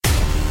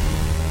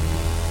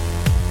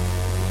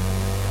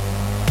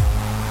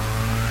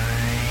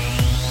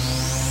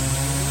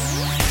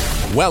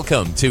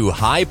Welcome to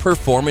High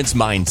Performance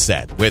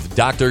Mindset with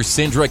Dr.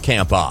 Cindra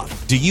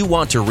Kamphoff. Do you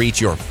want to reach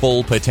your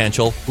full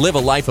potential? Live a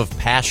life of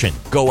passion.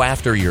 Go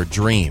after your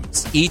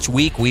dreams. Each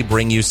week, we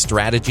bring you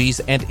strategies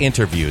and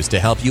interviews to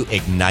help you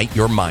ignite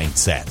your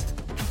mindset.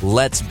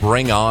 Let's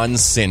bring on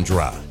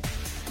Cindra.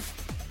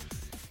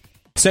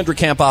 Cindra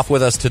Kamphoff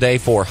with us today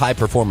for High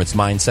Performance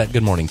Mindset.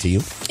 Good morning to you.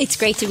 It's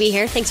great to be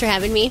here. Thanks for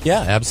having me. Yeah,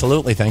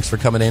 absolutely. Thanks for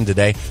coming in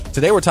today.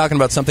 Today we're talking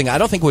about something I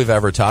don't think we've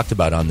ever talked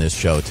about on this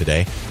show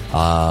today.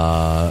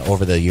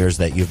 Over the years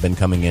that you've been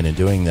coming in and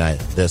doing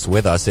this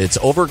with us, it's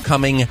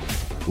overcoming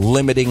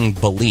limiting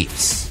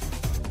beliefs.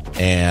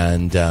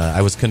 And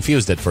I was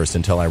confused at first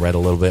until I read a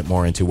little bit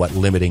more into what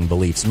limiting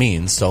beliefs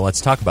means. So let's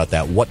talk about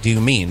that. What do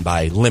you mean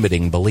by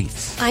limiting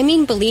beliefs? I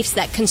mean beliefs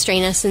that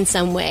constrain us in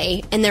some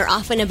way, and they're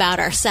often about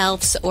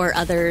ourselves or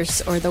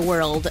others or the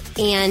world.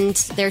 And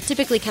they're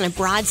typically kind of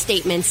broad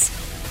statements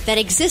that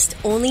exist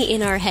only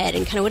in our head.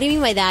 And kind of what I mean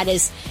by that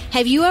is,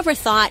 have you ever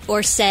thought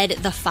or said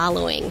the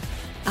following?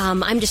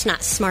 I'm just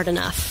not smart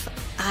enough.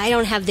 I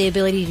don't have the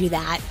ability to do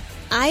that.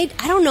 I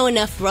don't know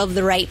enough of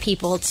the right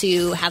people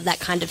to have that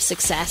kind of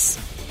success.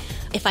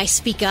 If I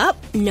speak up,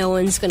 no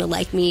one's going to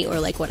like me or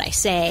like what I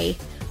say,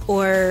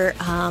 or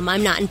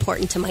I'm not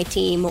important to my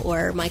team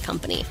or my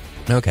company.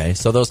 Okay,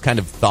 so those kind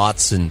of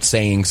thoughts and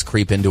sayings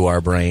creep into our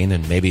brain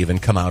and maybe even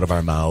come out of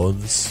our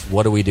mouths.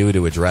 What do we do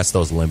to address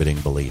those limiting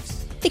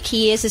beliefs? The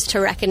key is to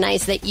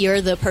recognize that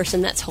you're the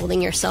person that's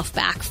holding yourself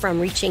back from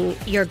reaching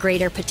your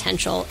greater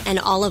potential, and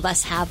all of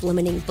us have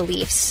limiting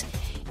beliefs.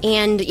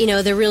 And, you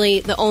know,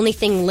 the only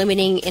thing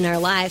limiting in our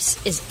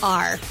lives is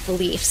our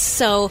beliefs.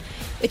 So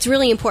it's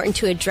really important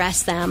to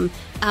address them.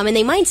 And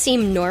they might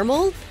seem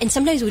normal, and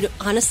sometimes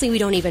we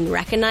don't even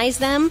recognize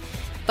them,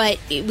 but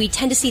we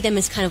tend to see them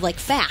as kind of like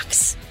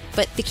facts.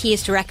 But the key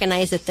is to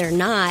recognize that they're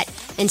not.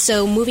 And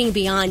so moving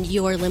beyond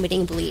your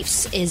limiting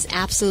beliefs is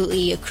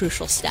absolutely a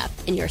crucial step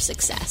in your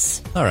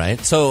success. All right.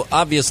 So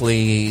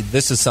obviously,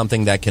 this is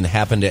something that can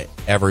happen to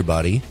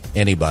everybody,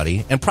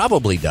 anybody, and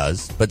probably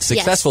does. But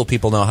successful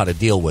people know how to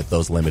deal with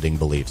those limiting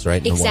beliefs, right?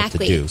 And exactly.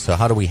 what to do. So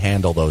how do we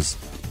handle those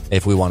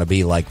if we want to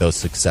be like those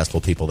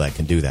successful people that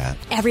can do that?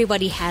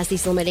 Everybody has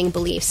these limiting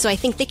beliefs. So I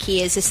think the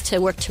key is to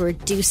work to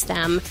reduce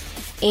them,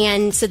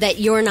 and so that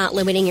you're not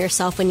limiting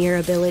yourself in your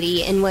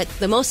ability. And what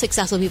the most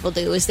successful people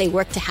do is they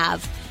work to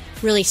have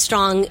really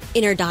strong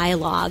inner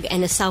dialogue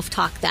and a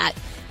self-talk that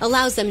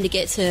allows them to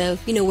get to,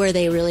 you know, where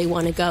they really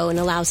want to go, and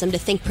allows them to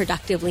think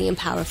productively and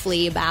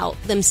powerfully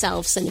about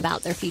themselves and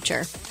about their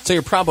future. So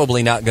you're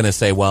probably not going to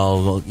say,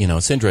 well, you know,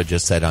 Cindra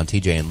just said on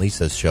TJ and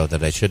Lisa's show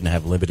that I shouldn't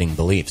have limiting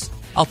beliefs.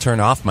 I'll turn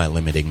off my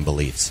limiting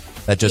beliefs.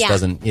 That just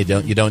doesn't,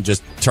 you don't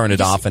just turn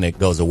it off and it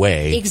goes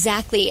away.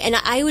 Exactly. And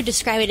I would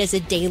describe it as a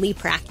daily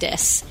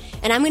practice.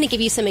 And I'm going to give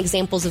you some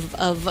examples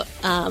of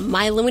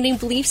my limiting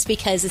beliefs,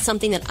 because it's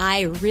something that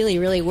I really,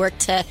 really work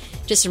to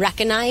just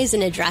recognize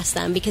and address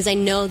them, because I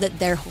know that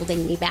they're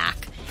holding me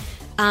back.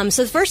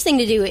 So the first thing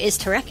to do is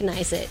to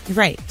recognize it.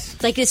 Right.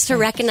 Like, it's to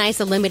recognize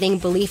the limiting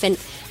belief. And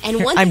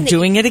one thing I'm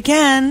doing it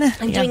again.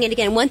 I'm doing it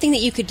again. One thing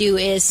that you could do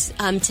is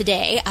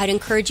today, I'd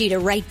encourage you to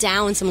write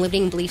down some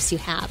limiting beliefs you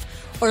have,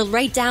 or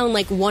write down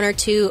like one or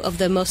two of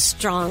the most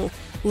strong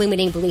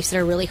limiting beliefs that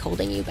are really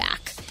holding you back.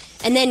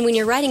 And then when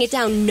you're writing it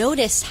down,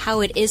 notice how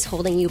it is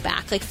holding you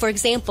back. Like, for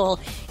example,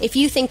 if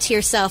you think to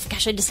yourself,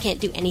 gosh, I just can't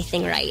do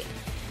anything right.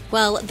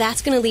 Well,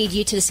 that's going to lead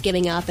you to just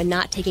giving up and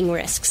not taking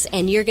risks.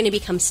 And you're going to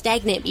become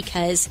stagnant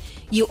because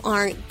you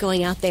aren't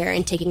going out there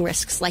and taking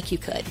risks like you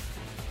could.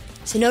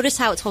 So notice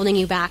how it's holding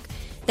you back.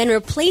 Then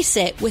replace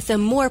it with a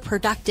more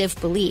productive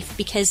belief,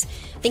 because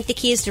I think the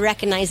key is to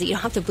recognize that you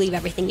don't have to believe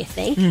everything you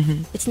think.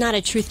 Mm-hmm. It's not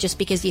a truth just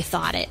because you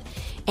thought it.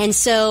 And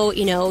so,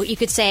 you know, you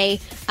could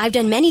say, I've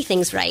done many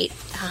things right,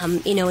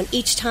 and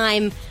each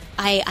time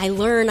I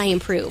learn, I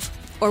improve.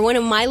 Or one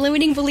of my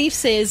limiting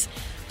beliefs is,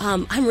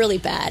 I'm really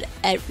bad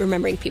at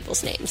remembering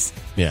people's names.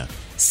 Yeah.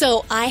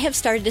 So I have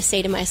started to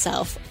say to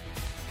myself,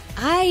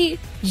 I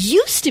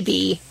used to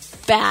be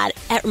bad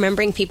at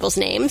remembering people's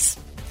names,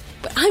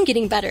 but I'm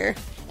getting better.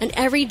 And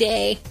every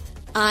day,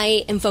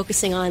 I am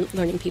focusing on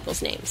learning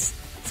people's names.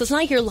 So it's not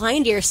like you're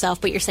lying to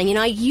yourself, but you're saying,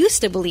 I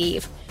used to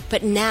believe,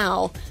 but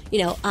now,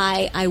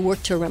 I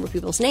work to remember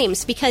people's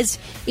names. Because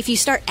if you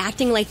start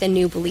acting like the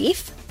new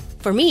belief,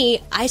 for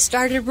me, I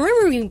started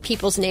remembering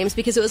people's names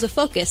because it was a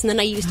focus. And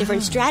then I used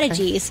different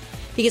strategies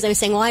because I was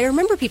saying, well, I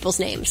remember people's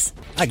names.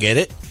 I get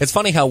it. It's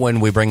funny how when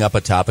we bring up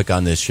a topic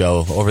on this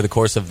show, over the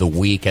course of the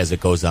week as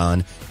it goes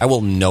on, I will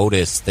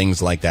notice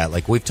things like that.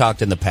 Like, we've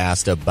talked in the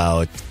past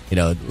about,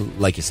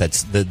 like you said,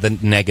 the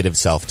negative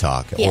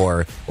self-talk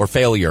or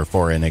failure,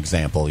 for an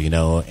example,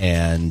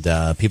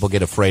 and people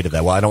get afraid of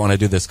that. Well, I don't want to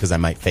do this because I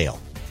might fail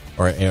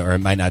or it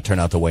might not turn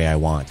out the way I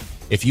want.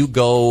 If you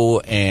go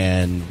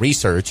and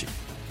research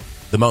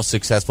the most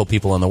successful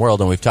people in the world,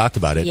 and we've talked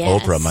about it.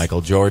 Yes. Oprah,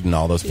 Michael Jordan,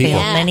 all those people.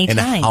 Yeah. Many and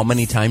times. how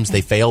many times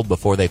they failed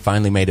before they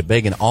finally made it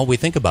big, and all we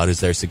think about is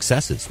their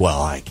successes.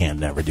 Well, I can't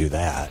never do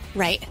that.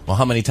 Right. Well,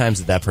 how many times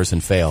did that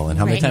person fail, and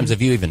how many Right. times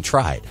have you even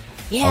tried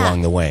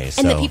along the way?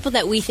 And the people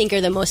that we think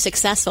are the most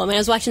successful. I mean, I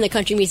was watching the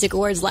Country Music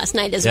Awards last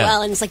night as Yeah.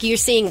 well, and it's like you're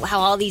seeing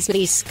how all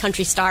these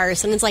country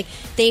stars, and it's like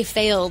they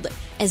failed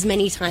as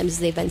many times as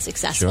they've been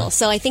successful. Sure.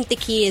 So I think the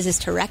key is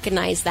to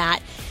recognize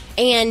that.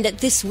 And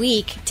this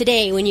week,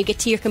 today, when you get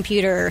to your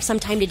computer or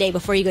sometime today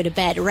before you go to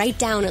bed, write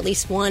down at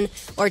least one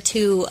or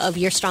two of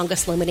your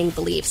strongest limiting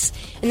beliefs.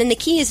 And then the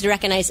key is to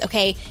recognize,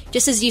 okay,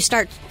 just as you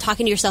start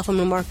talking to yourself in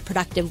a more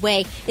productive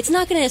way, it's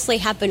not going to necessarily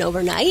happen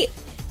overnight,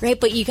 right?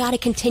 But you got to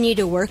continue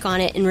to work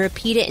on it and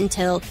repeat it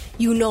until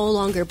you no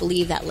longer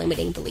believe that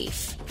limiting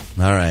belief.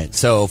 All right.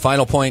 So,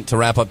 final point to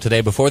wrap up today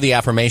before the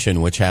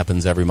affirmation, which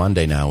happens every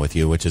Monday now with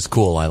you, which is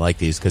cool. I like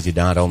these because you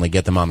not only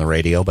get them on the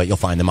radio, but you'll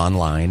find them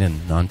online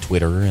and on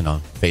Twitter and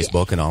on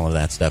Facebook and all of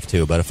that stuff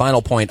too. But a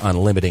final point on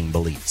limiting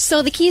beliefs.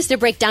 So the key is to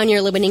break down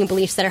your limiting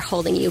beliefs that are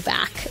holding you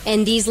back.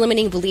 And these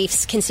limiting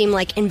beliefs can seem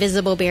like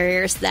invisible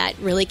barriers that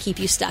really keep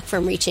you stuck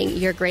from reaching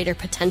your greater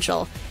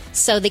potential.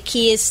 So the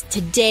key is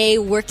today,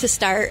 work to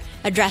start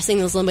addressing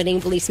those limiting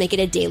beliefs, make it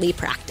a daily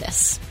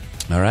practice.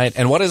 All right.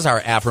 And what is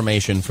our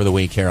affirmation for the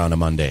week here on a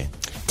Monday?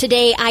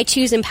 Today, I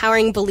choose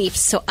empowering beliefs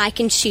so I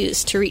can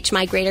choose to reach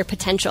my greater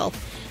potential.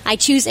 I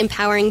choose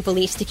empowering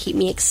beliefs to keep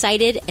me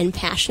excited and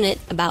passionate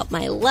about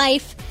my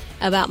life,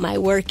 about my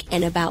work,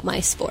 and about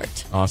my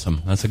sport.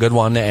 Awesome. That's a good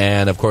one.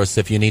 And, of course,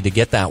 if you need to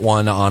get that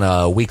one on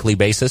a weekly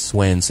basis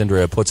when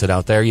Cindra puts it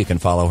out there, you can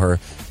follow her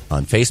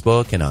on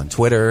Facebook and on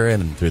Twitter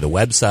and through the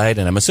website.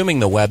 And I'm assuming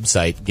the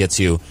website gets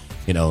you,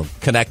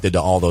 connected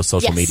to all those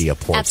social media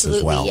ports absolutely,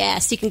 as well.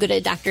 Yes, you can go to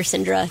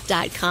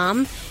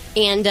drcindra.com.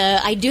 And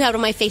I do have it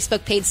on my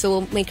Facebook page, so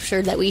we'll make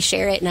sure that we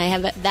share it. And I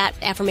have that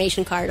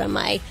affirmation card on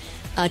my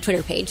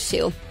Twitter page,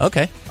 too.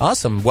 Okay,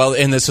 awesome. Well,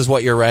 and this is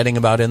what you're writing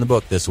about in the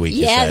book this week,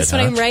 you said, that's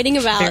what I'm writing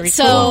about. Very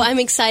So cool. I'm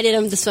excited.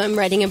 I'm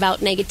writing about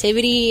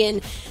negativity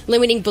and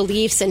limiting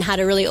beliefs and how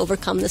to really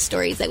overcome the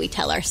stories that we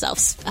tell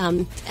ourselves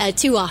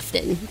too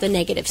often, the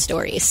negative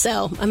stories.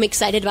 So I'm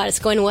excited about it. It's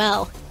going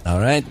well. All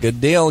right,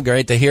 good deal.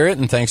 Great to hear it,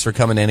 and thanks for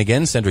coming in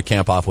again. Cindra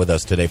Kamphoff with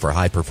us today for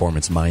High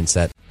Performance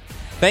Mindset.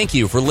 Thank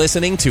you for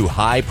listening to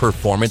High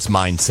Performance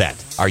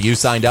Mindset. Are you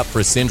signed up for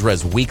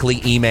Cindra's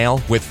weekly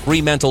email with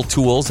free mental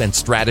tools and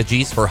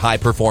strategies for high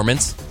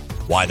performance?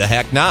 Why the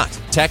heck not?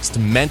 Text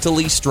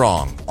Mentally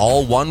Strong,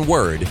 all one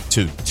word,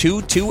 to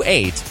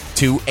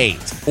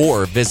 22828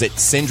 or visit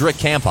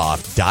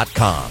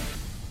CindraKamphoff.com.